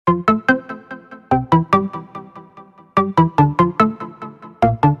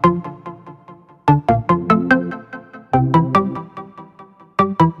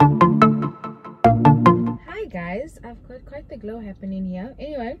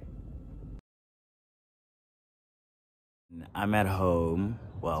I'm at home,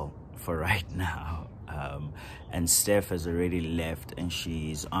 well, for right now, and Steph has already left, and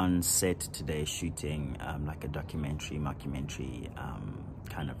she's on set today shooting like a mockumentary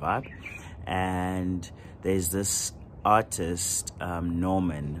kind of vibe. And there's this artist,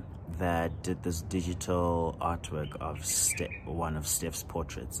 Norman, that did this digital artwork of one of Steph's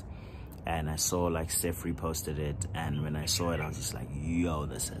portraits. And I saw like Steph reposted it, and when I saw it, I was just like, yo,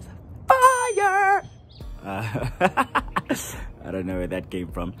 this is fire! I don't know where that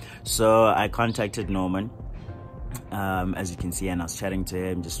came from. So I contacted Norman, as you can see, and I was chatting to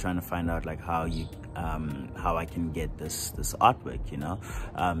him, just trying to find out like how I can get this artwork, you know.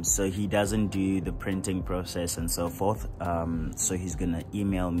 So he doesn't do the printing process and so forth, so he's gonna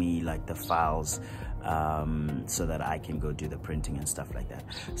email me like the files, so that I can go do the printing and stuff like that.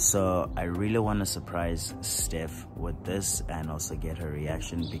 So I really want to surprise Steph with this and also get her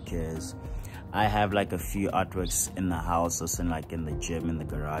reaction, because I have like a few artworks in the house, also like in the gym, in the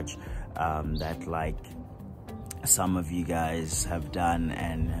garage, that like some of you guys have done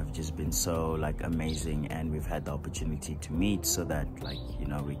and have just been so like amazing, and we've had the opportunity to meet so that, like, you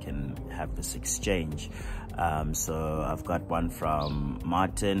know, we can have this exchange. So I've got one from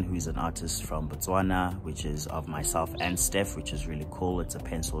Martin, who's an artist from Botswana, which is of myself and Steph, which is really cool. It's a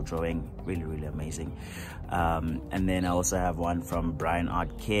pencil drawing, really amazing. And then I also have one from Brian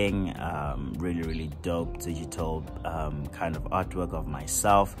Art King, really dope digital kind of artwork of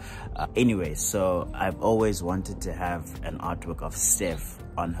myself. Anyway, so I've always wanted to have an artwork of Steph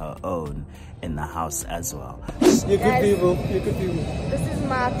on her own in the house as well. You're good people. This is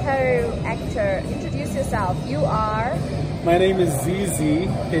my actor. Introduce yourself. You are? My name is Zizi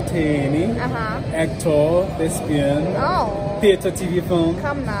Petronella. Actor, thespian, theater, TV, film.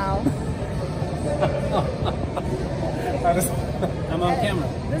 Come now. I'm on camera.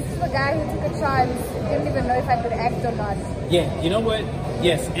 This is the guy who took a chance. Didn't even know if I could act or not. Yeah, you know what?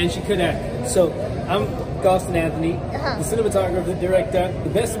 Yes, and she could act. So I'm Gostin Anthony, the cinematographer, the director, the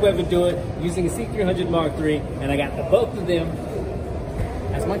best to ever do it, using a C300 Mark III, and I got the both of them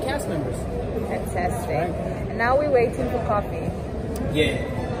as my cast members. Fantastic. Right. And now we're waiting for coffee. Yeah.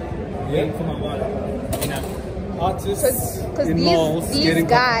 Waiting for my water. You know, artists in malls. These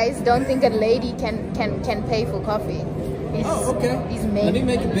guys don't think a lady can pay for coffee. Oh, okay. He's Let me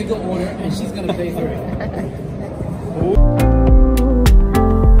make a bigger order, and she's gonna pay for it.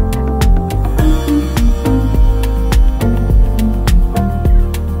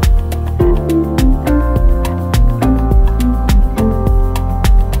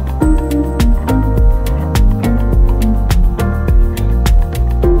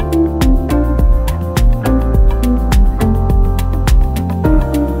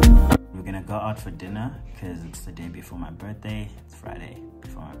 For dinner, because it's the day before my birthday. It's Friday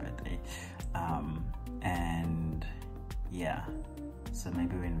before my birthday, and yeah, so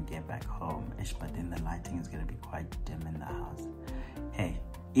maybe when we get back home-ish, but then the lighting is going to be quite dim in the house. Hey,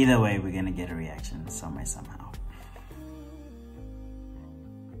 either way, we're going to get a reaction some way, somehow.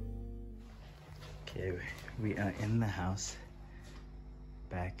 Okay, we are in the house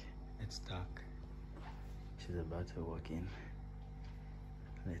back. It's dark. She's about to walk in.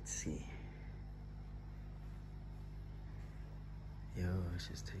 Let's see. Yo,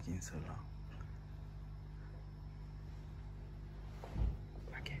 she's taking so long.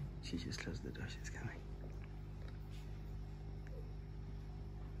 Okay, she just closed the door. She's coming.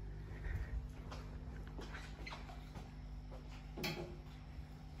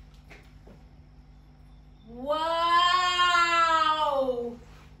 Wow!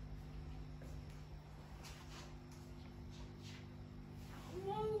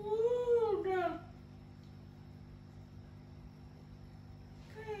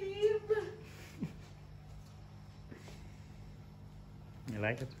 You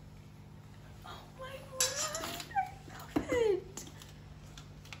like it? Oh my god, I love it.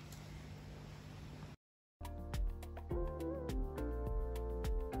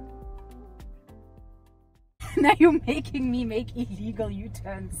 Now you're making me make illegal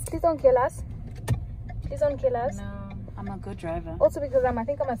U-turns. Please don't kill us. Please don't kill us. No, I'm a good driver. Also because I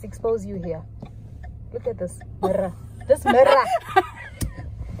think I must expose you here. Look at this mirror. This mirror.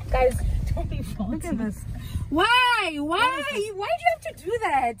 Guys, don't be faulty. Look at this. Why? Why do you have to do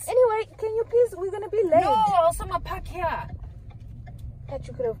that? Anyway, can you please? We're gonna be late. No, also my park here. That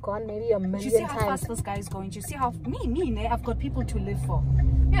you could have gone maybe a million times. Do you see how fast this guy is going? Do you see how I've got people to live for.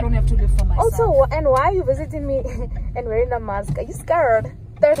 I don't have to live for myself. Also, and why are you visiting me and wearing a mask? Are you scared?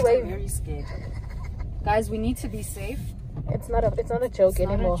 Third wave. I'm very scared. Guys, we need to be safe. It's not a joke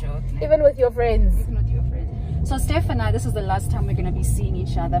anymore. Not a joke, no. Even with your friends. Even with your friends. So Steph and I, this is the last time we're gonna be seeing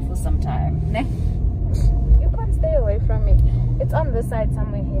each other for some time. Ne? You can't Stay away from me. It's on this side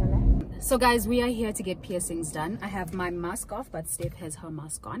somewhere here. No? So guys, we are here to get piercings done. I have my mask off, but Steph has her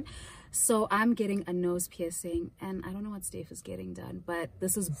mask on. So I'm getting a nose piercing, and I don't know what Steph is getting done, but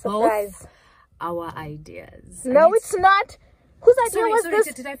this is both our ideas. No, it's not. Whose idea was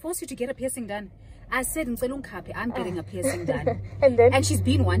this? Did I force you to get a piercing done? I said, I'm getting a piercing done. And she's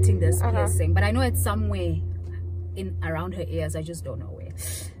been wanting this piercing, but I know it's somewhere in around her ears. I just don't know where.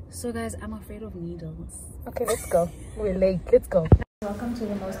 So guys, I'm afraid of needles. Okay, let's go. We're late. Let's go. Welcome to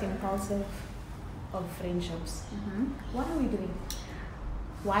the most impulsive of friendships. What are we doing?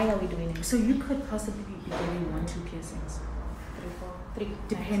 Why are we doing it? So you could possibly be getting 1-2 piercings. 3, 4, 3.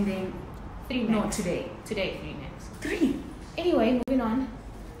 Depending. 3 max. No, today. Today, 3 max. 3. Anyway, moving on.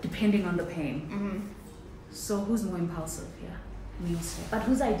 Depending on the pain. So who's more impulsive? Yeah, me or Steph. But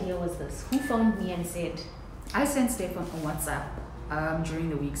whose idea was this? Who phoned me and said? I sent Steph on WhatsApp during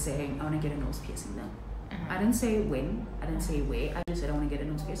the week saying I want to get a nose piercing done. I didn't say when. I didn't say where. I just said I want to get a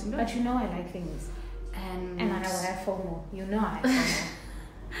nose piercing done. But you know I like things. And I know I have FOMO. You know I have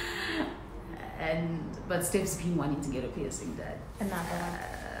FOMO. But Steph's been wanting to get a piercing done.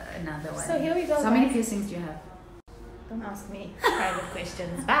 Another one. So here we go. So how many piercings do you have? Don't ask me private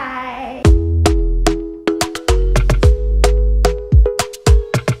questions. Bye.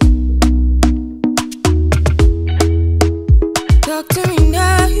 Talk to me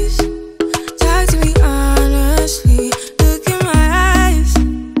nice, talk to me honestly. Look in my eyes,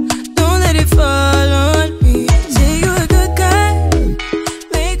 don't let it fall on me. Say you're a good guy,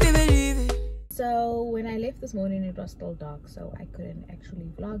 make me believe it. So when I left this morning, it was still dark, so I couldn't actually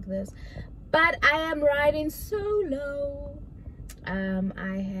vlog this. But I am riding solo.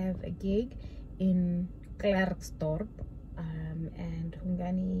 I have a gig in Klerksdorp, and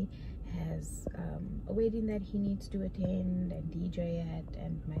Hungani has a wedding that he needs to attend and DJ at,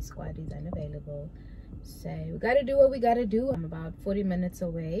 and my squad is unavailable. So we gotta do what we gotta do. I'm about 40 minutes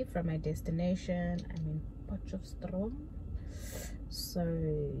away from my destination. I'm in Potchefstroom. So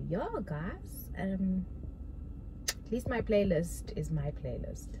yeah, guys, at least my playlist is my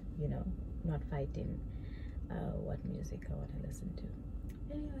playlist, you know, not fighting what music I want to listen to.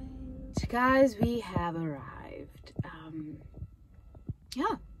 Anyway, guys, we have arrived.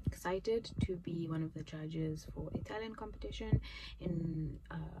 Yeah, excited to be one of the judges for Italian competition in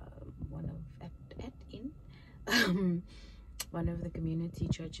one of the community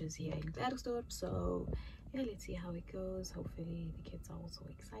churches here in Klerksdorp. So yeah, let's see how it goes. Hopefully the kids are also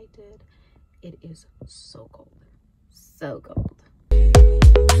excited. It is so cold, so cold.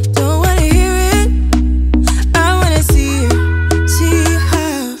 Don't wanna hear it, I wanna see it. See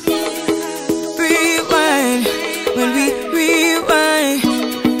how rewind, when we rewind,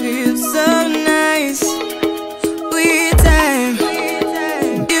 it feels so nice. We time,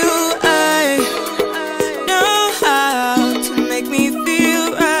 you I know how to make me feel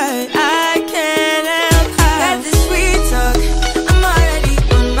right. I can't help how got this sweet talk. I'm already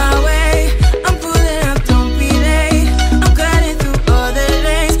on my way. I'm pulling up, don't be late. I'm cutting through all the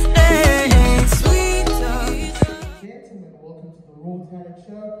lanes. Sweet talk. Gentlemen, welcome to the Raw Talent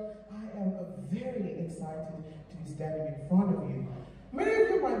Show. I am very excited to be standing in front of you. Many of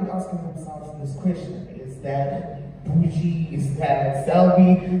you might be asking themselves this question: is that Bougie? Is that Selby?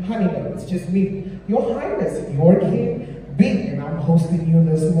 Honey, no, it's just me. Your Highness, your king, Big, and I'm hosting you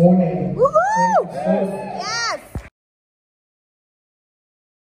this morning. Woohoo! Thank you so much. Yes!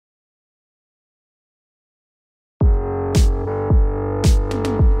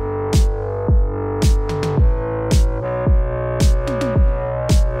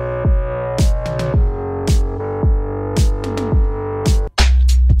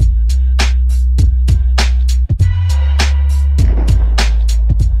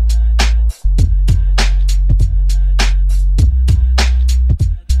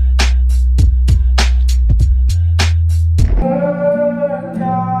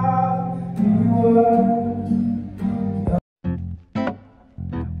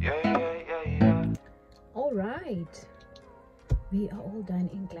 Alright, we are all done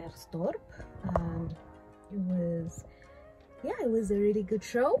in Klerksdorp. It was a really good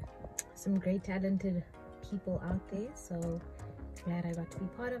show. Some great talented people out there, so glad I got to be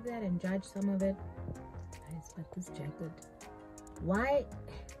part of that and judge some of it. Guys, but this jacket, why?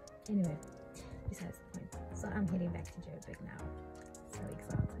 Anyway, besides the point. So I'm heading back to Joburg now. So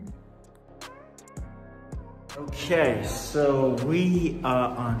exciting. Okay, so we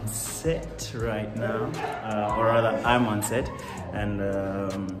are on set right now, or rather I'm on set, and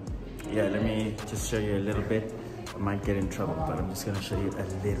yeah, let me just show you a little bit. I might get in trouble, but I'm just gonna show you a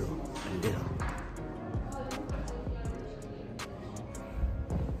little.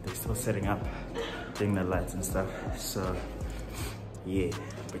 They're still setting up. doing the lights and stuff. So yeah,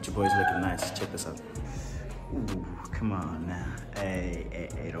 but your boy's looking nice. Check this out. Ooh, come on now. Hey,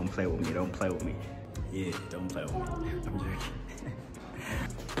 don't play with me. Don't play with me. Yeah, don't play with me. I'm joking.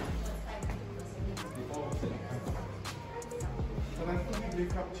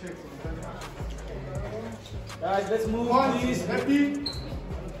 Guys, let's move, please. Happy?